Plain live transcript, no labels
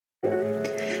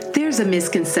There's a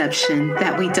misconception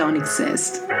that we don't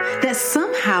exist, that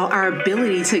somehow our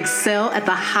ability to excel at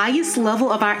the highest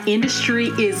level of our industry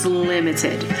is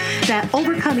limited, that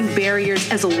overcoming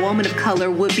barriers as a woman of color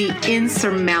would be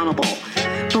insurmountable.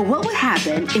 But what would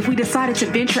happen if we decided to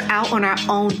venture out on our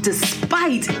own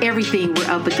despite everything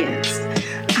we're up against?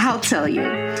 I'll tell you.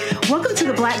 Welcome to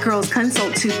the Black Girls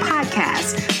Consult 2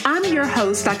 podcast. I'm your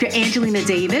host, Dr. Angelina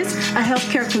Davis, a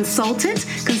healthcare consultant,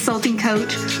 consulting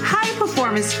coach, high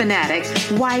performance fanatic,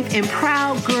 wife, and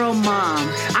proud girl mom.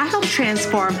 I help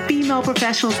transform female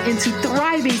professionals into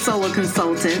thriving solo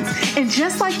consultants. And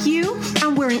just like you,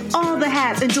 I'm wearing all the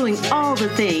hats and doing all the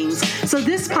things. So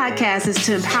this podcast is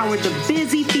to empower the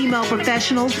busy female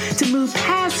professional to move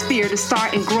past fear to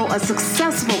start and grow a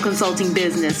successful consulting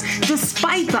business,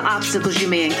 despite the obstacles you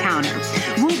may encounter.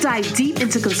 We'll dive deep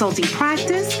into consulting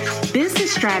practice,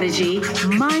 business strategy,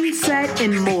 mindset,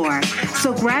 and more.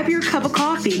 So grab your cup of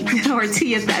coffee or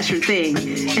tea if that's your thing,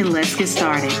 and let's get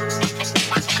started.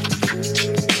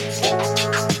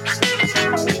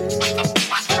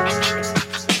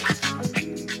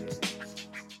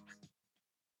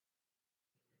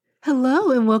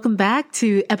 Hello, and welcome back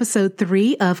to episode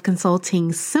 3 of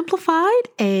Consulting Simplified,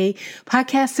 a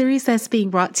podcast series that's being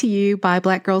brought to you by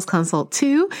Black Girls Consult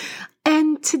 2.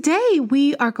 And today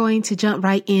we are going to jump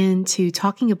right into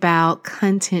talking about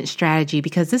content strategy,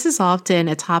 because this is often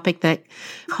a topic that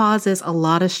causes a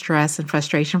lot of stress and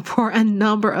frustration for a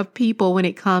number of people when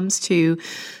it comes to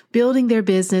building their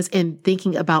business and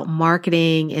thinking about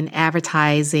marketing and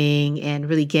advertising and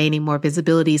really gaining more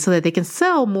visibility so that they can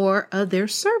sell more of their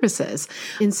services.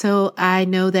 And so I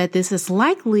know that this is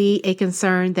likely a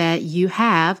concern that you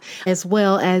have, as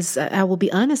well as, I will be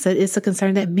honest, that it's a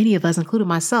concern that many of us, including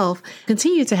myself,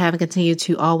 continue to have and continue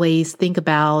to always think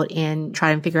about and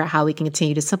try and figure out how we can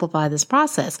continue to simplify this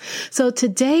process. So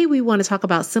today we want to talk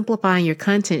about simplifying your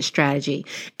content strategy.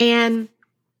 And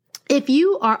if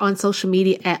you are on social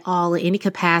media at all in any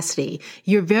capacity,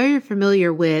 you're very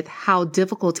familiar with how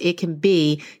difficult it can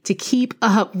be to keep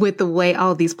up with the way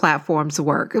all these platforms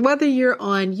work. Whether you're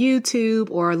on YouTube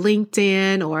or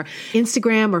LinkedIn or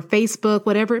Instagram or Facebook,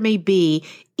 whatever it may be,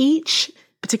 each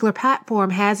particular platform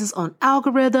has its own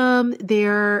algorithm.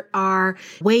 There are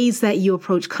ways that you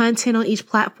approach content on each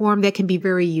platform that can be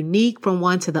very unique from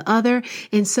one to the other.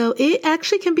 And so it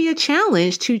actually can be a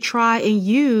challenge to try and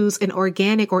use an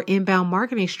organic or inbound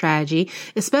marketing strategy,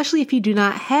 especially if you do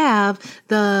not have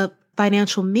the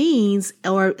financial means,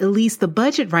 or at least the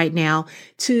budget right now,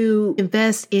 to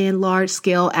invest in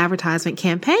large-scale advertisement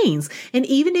campaigns. And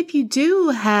even if you do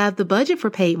have the budget for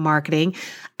paid marketing,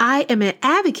 I am an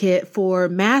advocate for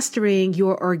mastering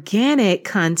your organic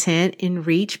content and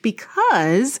reach,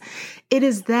 because it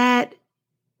is that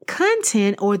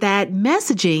content or that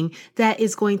messaging that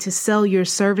is going to sell your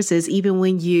services even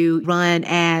when you run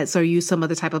ads or use some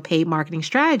other type of paid marketing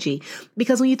strategy.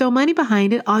 Because when you throw money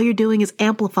behind it, all you're doing is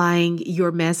amplifying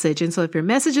your message. And so if your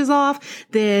message is off,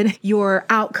 then your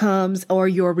outcomes or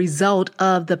your result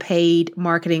of the paid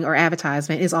marketing or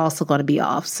advertisement is also going to be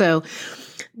off. So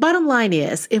bottom line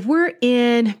is, if we're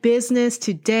in business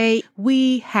today,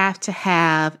 we have to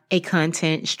have a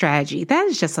content strategy. That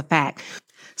is just a fact.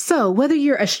 So whether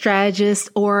you're a strategist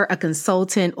or a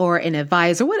consultant or an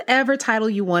advisor, whatever title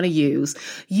you want to use,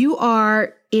 you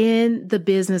are in the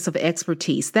business of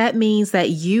expertise. That means that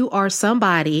you are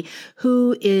somebody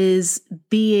who is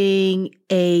being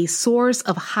a source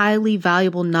of highly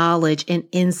valuable knowledge and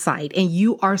insight, and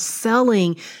you are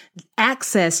selling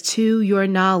access to your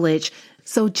knowledge.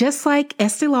 So just like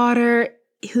Estee Lauder,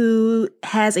 who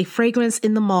has a fragrance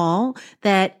in the mall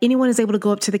that anyone is able to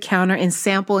go up to the counter and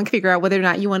sample and figure out whether or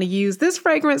not you want to use this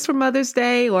fragrance for Mother's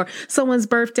Day or someone's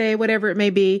birthday, whatever it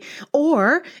may be.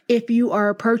 Or if you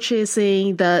are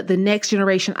purchasing the next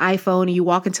generation iPhone and you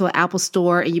walk into an Apple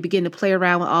store and you begin to play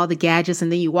around with all the gadgets,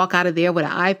 and then you walk out of there with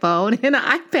an iPhone and an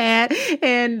iPad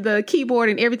and the keyboard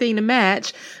and everything to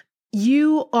match,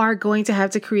 you are going to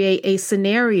have to create a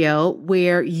scenario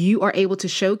where you are able to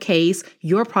showcase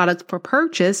your product for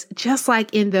purchase, just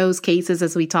like in those cases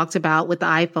as we talked about with the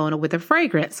iPhone or with a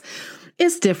fragrance.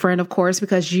 It's different, of course,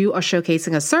 because you are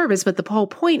showcasing a service, but the whole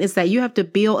point is that you have to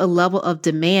build a level of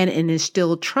demand and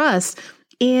instill trust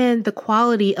in the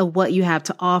quality of what you have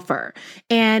to offer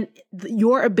and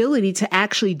your ability to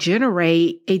actually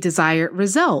generate a desired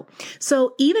result.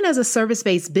 So even as a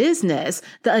service-based business,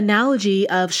 the analogy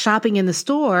of shopping in the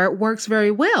store works very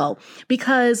well,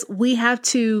 because we have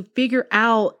to figure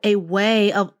out a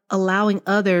way of allowing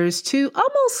others to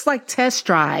almost like test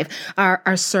drive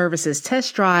our services,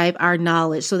 test drive our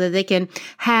knowledge, so that they can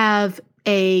have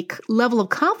a level of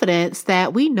confidence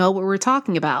that we know what we're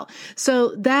talking about.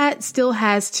 So that still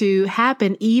has to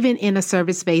happen even in a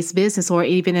service-based business or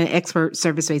even an expert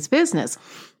service-based business.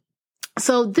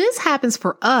 So this happens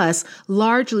for us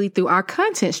largely through our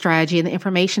content strategy and the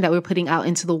information that we're putting out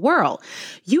into the world.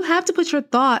 You have to put your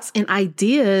thoughts and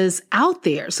ideas out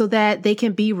there so that they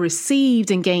can be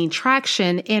received and gain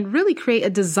traction and really create a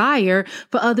desire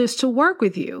for others to work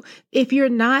with you. If you're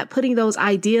not putting those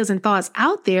ideas and thoughts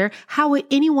out there, how would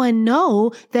anyone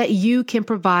know that you can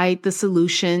provide the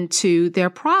solution to their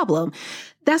problem?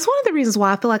 That's one of the reasons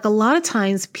why I feel like a lot of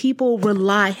times people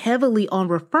rely heavily on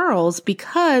referrals,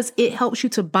 because it helps you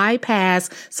to bypass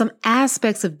some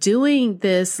aspects of doing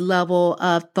this level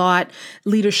of thought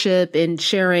leadership and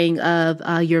sharing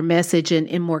of your message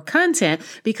and more content,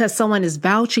 because someone is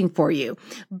vouching for you.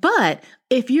 But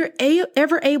if you're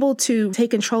ever able to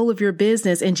take control of your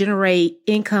business and generate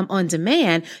income on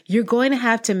demand, you're going to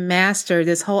have to master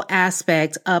this whole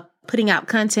aspect of putting out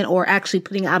content or actually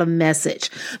putting out a message,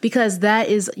 because that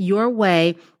is your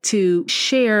way to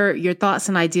share your thoughts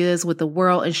and ideas with the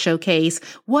world and showcase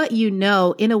what you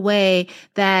know in a way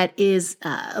that is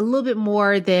a little bit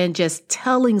more than just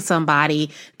telling somebody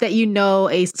that you know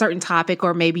a certain topic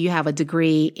or maybe you have a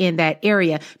degree in that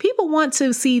area. People want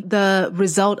to see the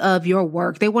result of your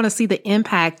work. They want to see the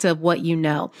impact of what you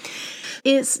know.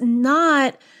 It's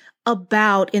not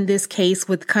about, in this case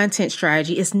with content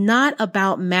strategy, it's not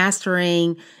about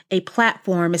mastering a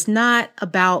platform. It's not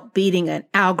about beating an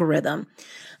algorithm.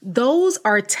 Those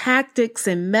are tactics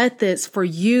and methods for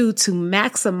you to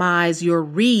maximize your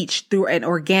reach through an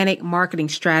organic marketing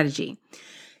strategy.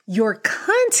 Your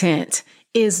content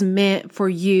is meant for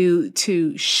you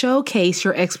to showcase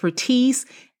your expertise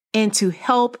and to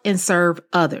help and serve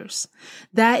others.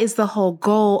 That is the whole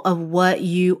goal of what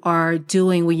you are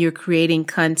doing when you're creating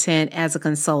content as a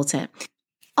consultant.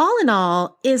 All in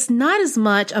all, it's not as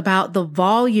much about the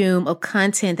volume of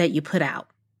content that you put out.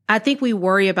 I think we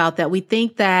worry about that. We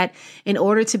think that in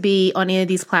order to be on any of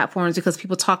these platforms, because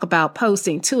people talk about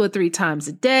posting 2 or 3 times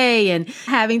a day and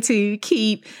having to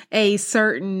keep a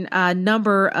certain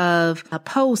number of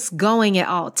posts going at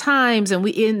all times, and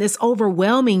it's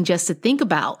overwhelming just to think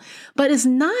about. But it's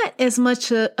not as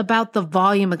much about the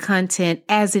volume of content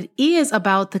as it is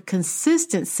about the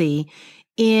consistency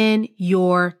in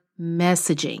your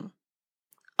messaging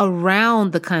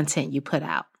around the content you put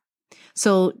out.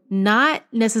 So not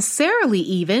necessarily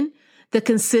even the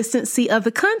consistency of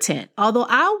the content, although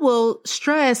I will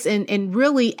stress and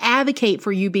really advocate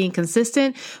for you being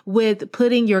consistent with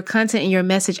putting your content and your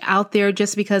message out there,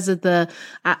 just because of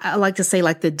I like to say,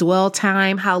 like, the dwell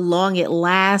time, how long it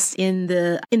lasts in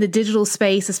the digital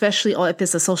space, especially if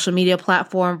it's a social media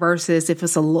platform versus if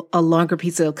it's a longer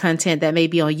piece of content that may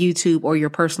be on YouTube or your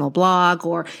personal blog,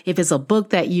 or if it's a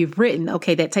book that you've written.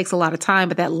 Okay, that takes a lot of time,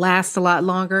 but that lasts a lot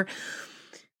longer.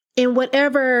 In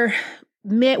whatever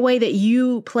way that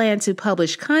you plan to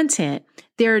publish content,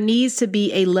 there needs to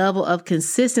be a level of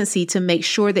consistency to make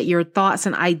sure that your thoughts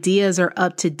and ideas are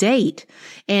up to date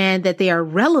and that they are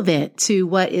relevant to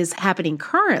what is happening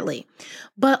currently.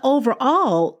 But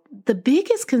overall, the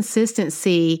biggest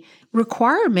consistency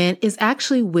requirement is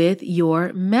actually with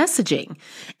your messaging.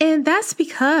 And that's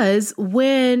because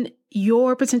when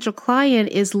your potential client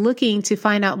is looking to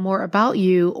find out more about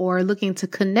you or looking to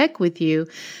connect with you,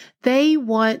 they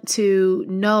want to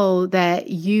know that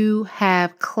you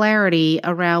have clarity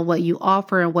around what you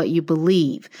offer and what you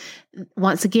believe.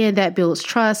 Once again, that builds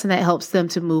trust and that helps them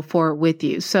to move forward with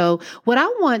you. So what I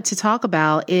want to talk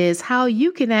about is how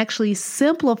you can actually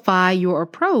simplify your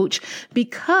approach,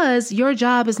 because your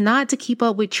job is not to keep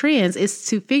up with trends. It's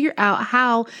to figure out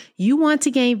how you want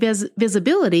to gain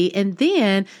visibility and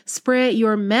then spread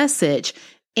your message.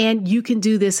 And you can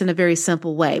do this in a very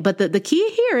simple way. But the key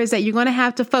here is that you're going to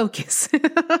have to focus.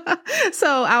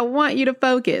 So I want you to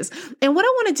focus. And what I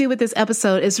want to do with this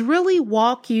episode is really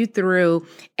walk you through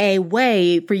a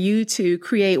way for you to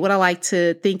create what I like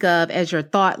to think of as your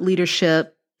thought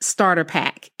leadership starter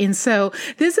pack. And so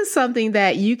this is something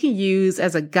that you can use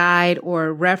as a guide or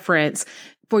a reference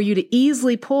for you to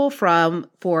easily pull from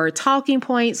for talking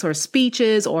points or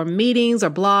speeches or meetings or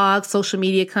blogs, social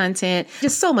media content,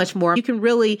 just so much more. You can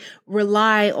really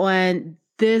rely on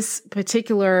this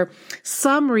particular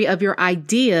summary of your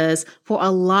ideas for a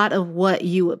lot of what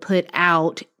you would put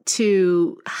out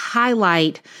to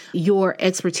highlight your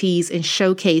expertise and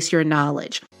showcase your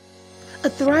knowledge. A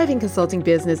thriving consulting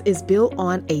business is built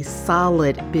on a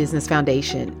solid business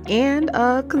foundation and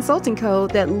a consulting code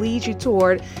that leads you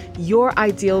toward your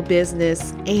ideal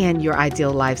business and your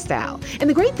ideal lifestyle. And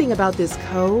the great thing about this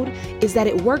code is that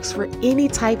it works for any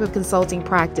type of consulting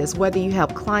practice, whether you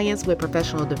help clients with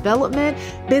professional development,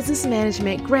 business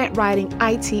management, grant writing,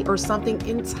 IT, or something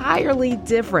entirely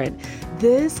different.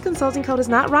 This consulting code is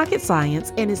not rocket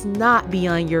science and is not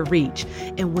beyond your reach.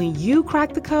 And when you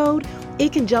crack the code,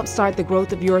 it can jumpstart the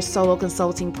growth of your solo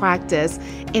consulting practice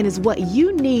and is what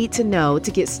you need to know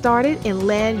to get started and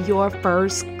land your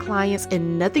first clients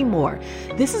and nothing more.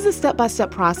 This is a step-by-step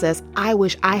process I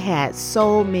wish I had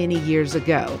so many years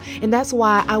ago. And that's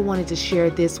why I wanted to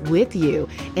share this with you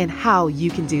and how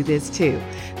you can do this too.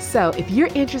 So if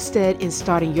you're interested in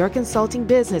starting your consulting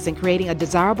business and creating a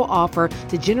desirable offer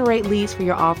to generate leads for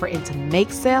your offer and to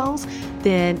make sales,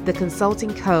 then the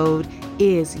consulting code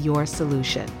is your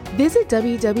solution. Visit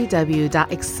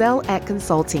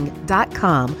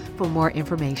www.excelatconsulting.com for more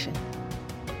information.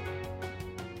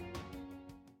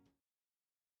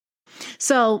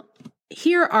 So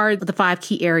here are the 5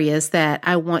 key areas that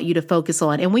I want you to focus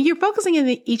on. And when you're focusing in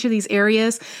each of these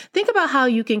areas, think about how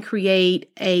you can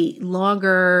create a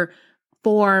longer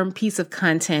form piece of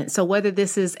content. So whether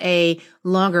this is a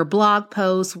longer blog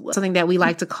post, something that we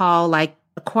like to call like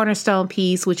a cornerstone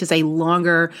piece, which is a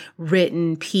longer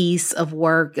written piece of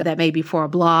work that may be for a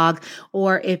blog,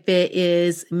 or if it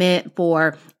is meant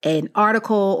for an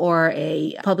article or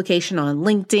a publication on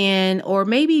LinkedIn, or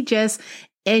maybe just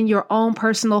in your own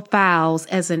personal files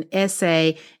as an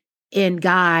essay and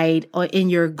guide or in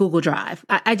your Google Drive.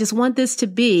 I just want this to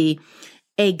be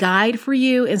a guide for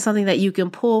you and something that you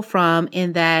can pull from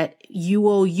and that you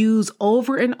will use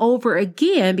over and over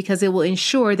again because it will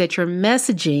ensure that your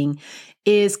messaging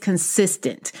is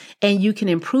consistent and you can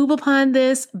improve upon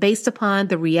this based upon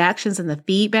the reactions and the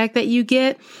feedback that you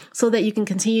get so that you can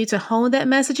continue to hone that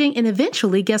messaging. And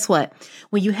eventually, guess what?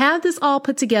 When you have this all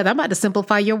put together, I'm about to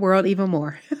simplify your world even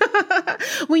more.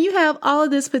 When you have all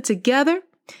of this put together,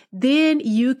 then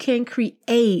you can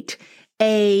create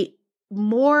a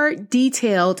more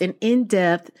detailed and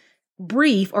in-depth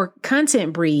brief or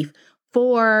content brief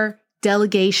for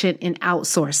delegation and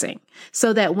outsourcing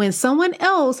so that when someone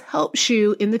else helps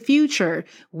you in the future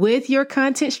with your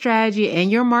content strategy and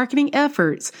your marketing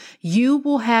efforts, you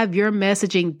will have your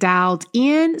messaging dialed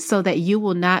in so that you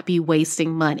will not be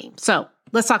wasting money. So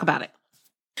let's talk about it.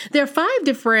 There are 5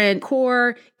 different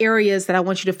core areas that I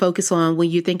want you to focus on when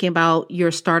you're thinking about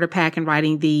your starter pack and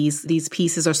writing these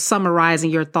pieces or summarizing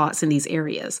your thoughts in these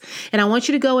areas. And I want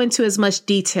you to go into as much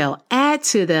detail, add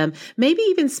to them, maybe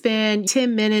even spend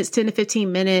 10 to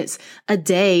 15 minutes a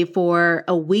day for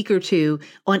a week or two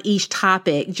on each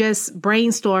topic, just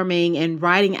brainstorming and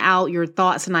writing out your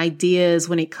thoughts and ideas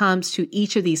when it comes to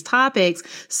each of these topics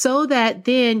so that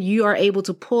then you are able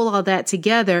to pull all that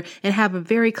together and have a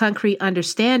very concrete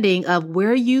understanding of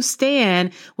where you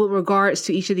stand with regards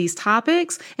to each of these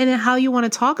topics and then how you want to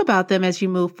talk about them as you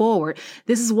move forward.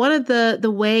 This is one of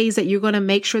the ways that you're going to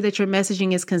make sure that your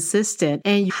messaging is consistent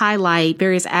and you highlight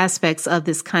various aspects of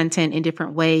this content in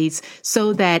different ways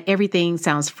so that everything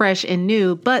sounds fresh and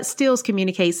new, but still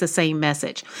communicates the same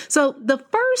message. So the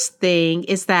first thing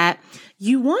is that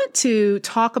you want to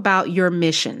talk about your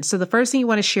mission. So the first thing you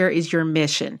want to share is your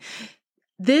mission.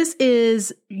 This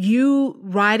is you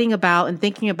writing about and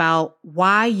thinking about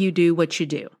why you do what you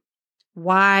do,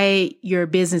 why your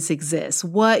business exists,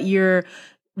 what you're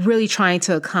really trying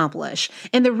to accomplish.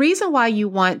 And the reason why you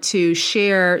want to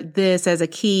share this as a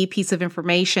key piece of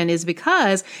information is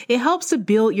because it helps to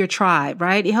build your tribe,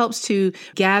 right? It helps to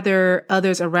gather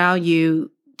others around you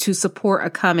to support a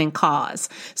common cause.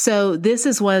 So this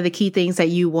is one of the key things that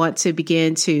you want to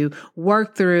begin to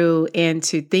work through and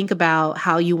to think about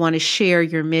how you want to share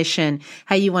your mission,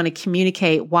 how you want to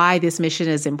communicate why this mission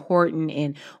is important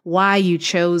and why you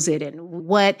chose it and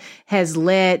what has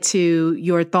led to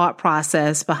your thought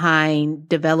process behind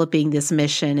developing this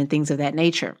mission and things of that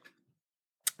nature.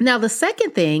 Now, the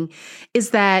second thing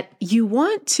is that you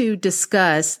want to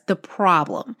discuss the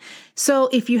problem. So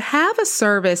if you have a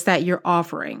service that you're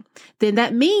offering, then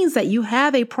that means that you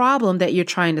have a problem that you're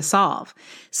trying to solve.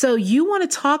 So you want to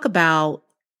talk about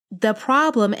the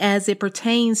problem as it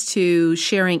pertains to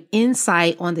sharing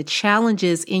insight on the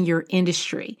challenges in your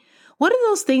industry. What are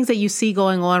those things that you see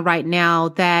going on right now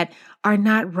that are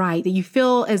not right, that you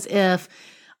feel as if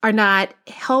are not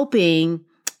helping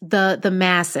the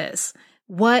masses?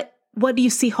 What do you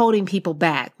see holding people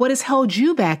back? What has held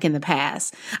you back in the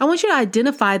past? I want you to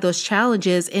identify those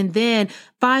challenges and then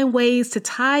find ways to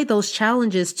tie those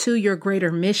challenges to your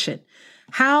greater mission.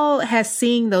 How has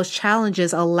seeing those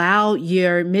challenges allowed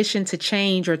your mission to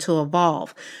change or to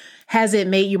evolve? Has it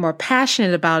made you more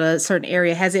passionate about a certain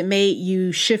area? Has it made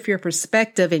you shift your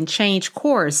perspective and change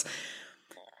course?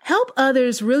 Help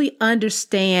others really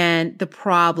understand the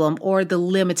problem or the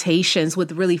limitations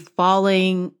with really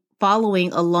following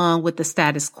along with the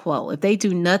status quo. If they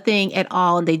do nothing at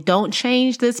all and they don't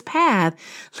change this path,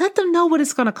 let them know what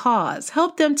it's going to cause.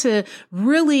 Help them to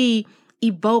really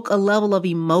evoke a level of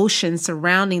emotion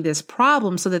surrounding this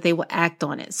problem so that they will act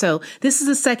on it. So this is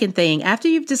the second thing. After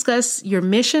you've discussed your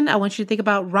mission, I want you to think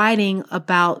about writing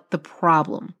about the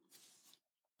problem.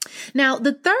 Now,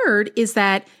 the third is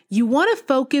that you want to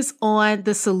focus on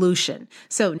the solution.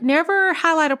 So never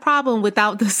highlight a problem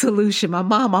without the solution. My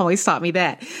mom always taught me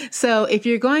that. So if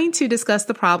you're going to discuss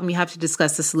the problem, you have to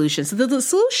discuss the solution. So the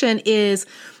solution is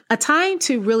a time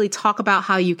to really talk about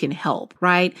how you can help,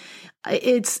 right?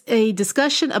 It's a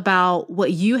discussion about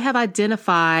what you have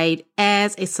identified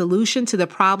as a solution to the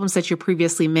problems that you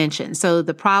previously mentioned. So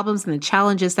the problems and the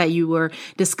challenges that you were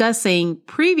discussing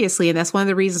previously, and that's one of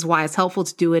the reasons why it's helpful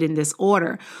to do it in this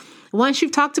order. Once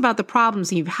you've talked about the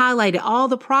problems and you've highlighted all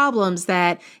the problems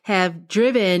that have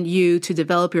driven you to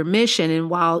develop your mission and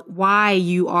why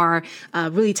you are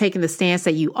really taking the stance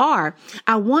that you are,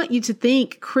 I want you to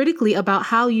think critically about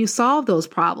how you solve those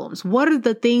problems. What are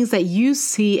the things that you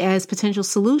see as potential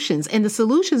solutions? And the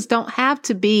solutions don't have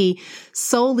to be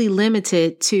solely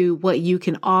limited to what you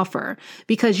can offer,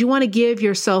 because you want to give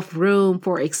yourself room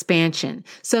for expansion.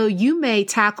 So you may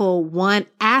tackle one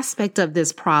aspect of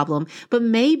this problem, but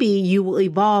maybe you will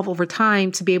evolve over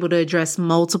time to be able to address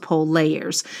multiple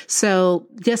layers. So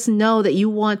just know that you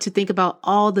want to think about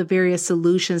all the various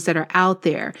solutions that are out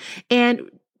there. And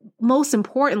most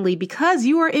importantly, because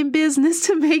you are in business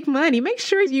to make money, make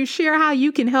sure you share how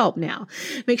you can help now.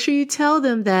 Make sure you tell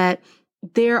them that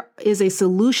there is a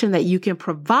solution that you can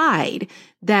provide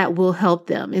that will help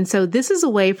them. And so this is a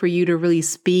way for you to really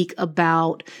speak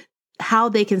about how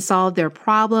they can solve their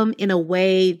problem in a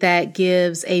way that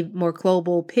gives a more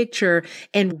global picture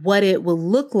and what it will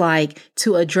look like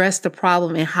to address the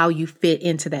problem and how you fit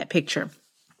into that picture.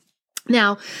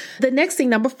 Now, the next thing,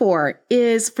 number 4,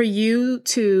 is for you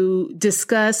to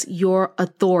discuss your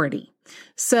authority.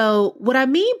 So what I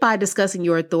mean by discussing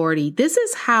your authority, this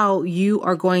is how you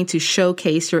are going to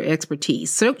showcase your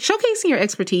expertise. So showcasing your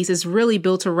expertise is really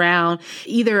built around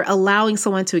either allowing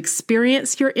someone to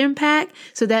experience your impact.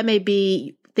 So that may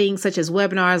be things such as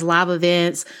webinars, live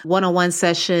events, one-on-one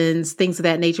sessions, things of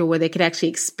that nature, where they could actually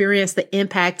experience the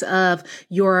impact of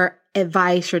your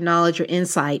advice, your knowledge, your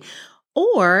insight.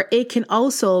 Or it can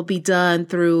also be done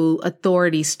through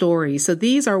authority stories. So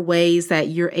these are ways that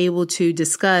you're able to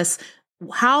discuss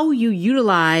how you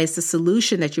utilize the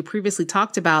solution that you previously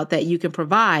talked about that you can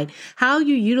provide, how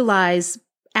you utilize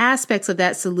aspects of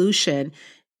that solution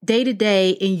day to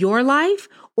day in your life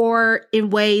or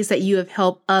in ways that you have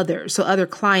helped others, so other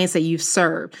clients that you've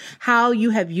served, how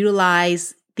you have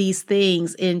utilized these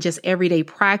things in just everyday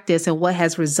practice and what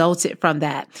has resulted from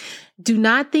that. Do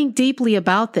not think deeply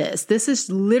about this. This is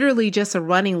literally just a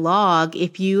running log.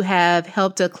 If you have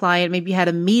helped a client, maybe you had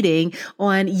a meeting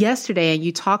on yesterday and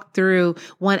you talked through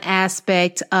one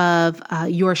aspect of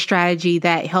your strategy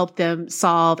that helped them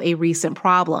solve a recent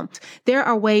problem. There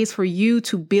are ways for you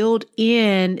to build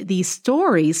in these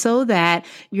stories so that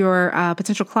your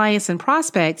potential clients and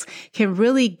prospects can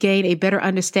really gain a better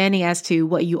understanding as to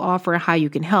what you offer and how you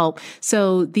can help.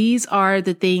 So these are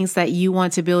the things that you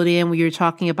want to build in when you're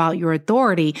talking about your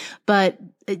authority, but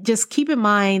just keep in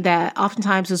mind that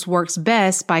oftentimes this works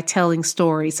best by telling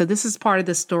stories. So this is part of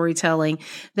the storytelling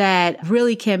that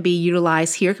really can be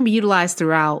utilized here. It can be utilized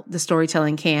throughout the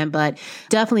storytelling but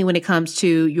definitely when it comes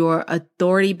to your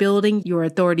authority building, your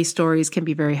authority stories can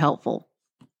be very helpful.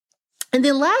 And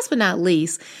then last but not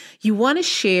least, you want to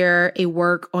share a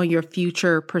work on your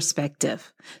future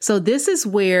perspective. So this is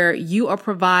where you are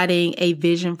providing a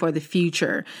vision for the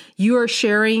future. You are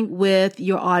sharing with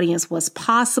your audience what's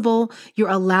possible. You're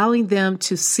allowing them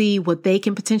to see what they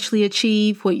can potentially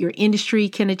achieve, what your industry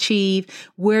can achieve,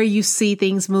 where you see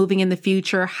things moving in the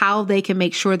future, how they can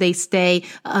make sure they stay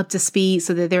up to speed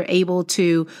so that they're able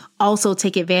to also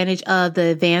take advantage of the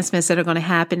advancements that are going to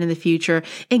happen in the future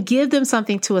and give them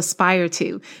something to aspire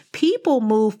to. People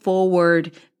move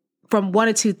forward from one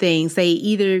of two things. They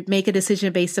either make a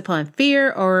decision based upon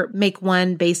fear or make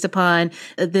one based upon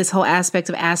this whole aspect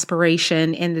of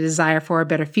aspiration and the desire for a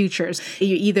better future.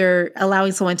 You're either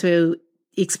allowing someone to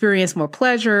experience more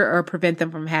pleasure or prevent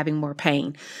them from having more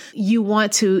pain. You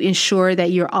want to ensure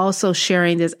that you're also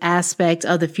sharing this aspect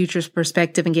of the future's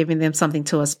perspective and giving them something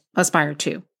to aspire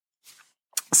to.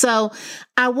 So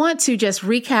I want to just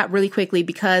recap really quickly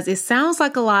because it sounds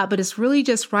like a lot, but it's really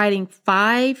just writing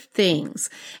 5 things.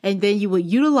 And then you will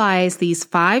utilize these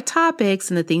 5 topics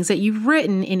and the things that you've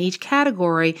written in each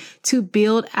category to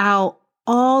build out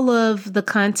all of the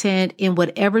content in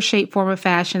whatever shape, form, or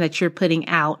fashion that you're putting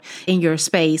out in your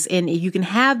space. And you can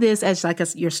have this as like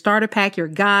your starter pack, your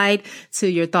guide to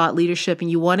your thought leadership. And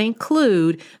you want to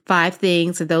include 5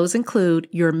 things. And those include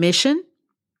your mission,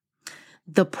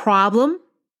 the problem,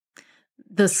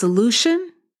 the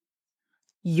solution,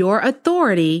 your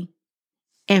authority,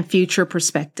 and future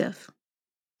perspective.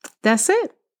 That's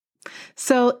it.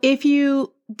 So if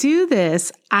you do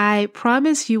this, I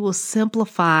promise you will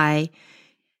simplify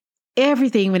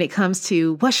everything when it comes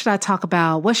to what should I talk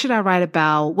about? What should I write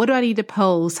about? What do I need to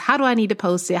post? How do I need to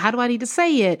post it? How do I need to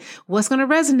say it? What's going to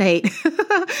resonate?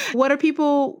 What are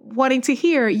people wanting to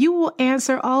hear? You will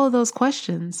answer all of those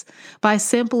questions by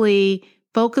simply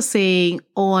focusing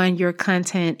on your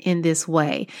content in this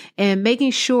way and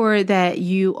making sure that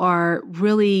you are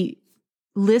really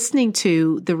listening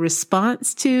to the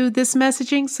response to this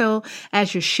messaging. So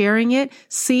as you're sharing it,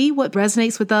 see what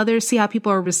resonates with others, see how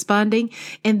people are responding,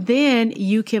 and then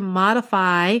you can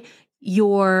modify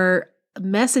your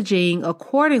messaging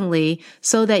accordingly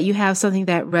so that you have something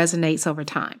that resonates over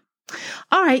time.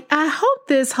 All right. I hope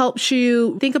this helps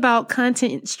you think about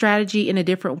content strategy in a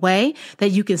different way,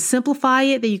 that you can simplify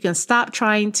it, that you can stop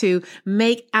trying to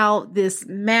make out this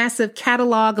massive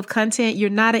catalog of content. You're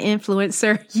not an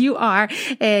influencer. You are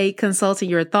a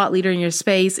consultant. You're a thought leader in your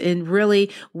space. And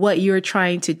really what you're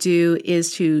trying to do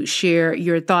is to share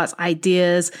your thoughts,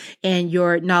 ideas, and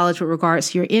your knowledge with regards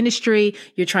to your industry.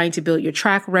 You're trying to build your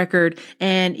track record,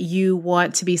 and you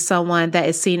want to be someone that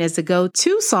is seen as the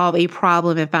go-to solve a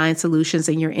problem and find solutions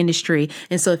in your industry.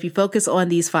 And so if you focus on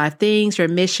these 5 things, your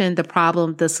mission, the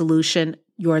problem, the solution,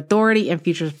 your authority, and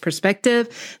future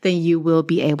perspective, then you will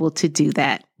be able to do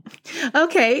that.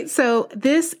 Okay, so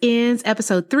this ends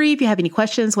episode 3. If you have any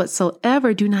questions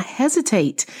whatsoever, do not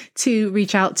hesitate to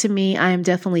reach out to me. I am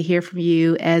definitely here for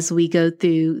you as we go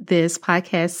through this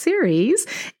podcast series.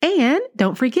 And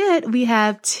don't forget, we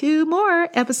have 2 more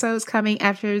episodes coming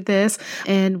after this,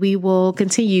 and we will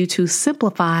continue to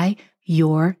simplify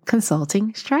your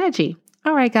consulting strategy.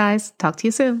 All right, guys, talk to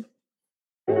you soon.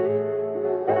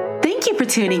 Thank you for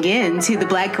tuning in to the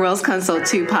Black Girls Consult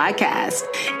 2 podcast.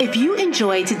 If you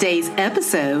enjoyed today's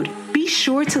episode, be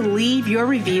sure to leave your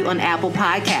review on Apple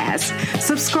Podcasts,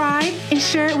 subscribe, and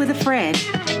share it with a friend.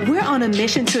 We're on a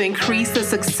mission to increase the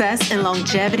success and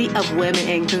longevity of women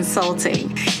in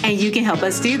consulting, and you can help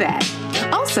us do that.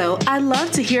 Also, I'd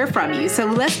love to hear from you, so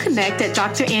let's connect at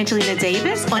Dr. Angelina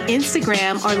Davis on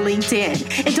Instagram or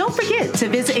LinkedIn. And don't forget to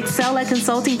visit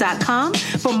excelatconsulting.com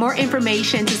for more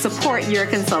information to support your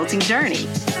consulting journey.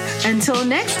 Until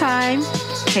next time,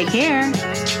 take care.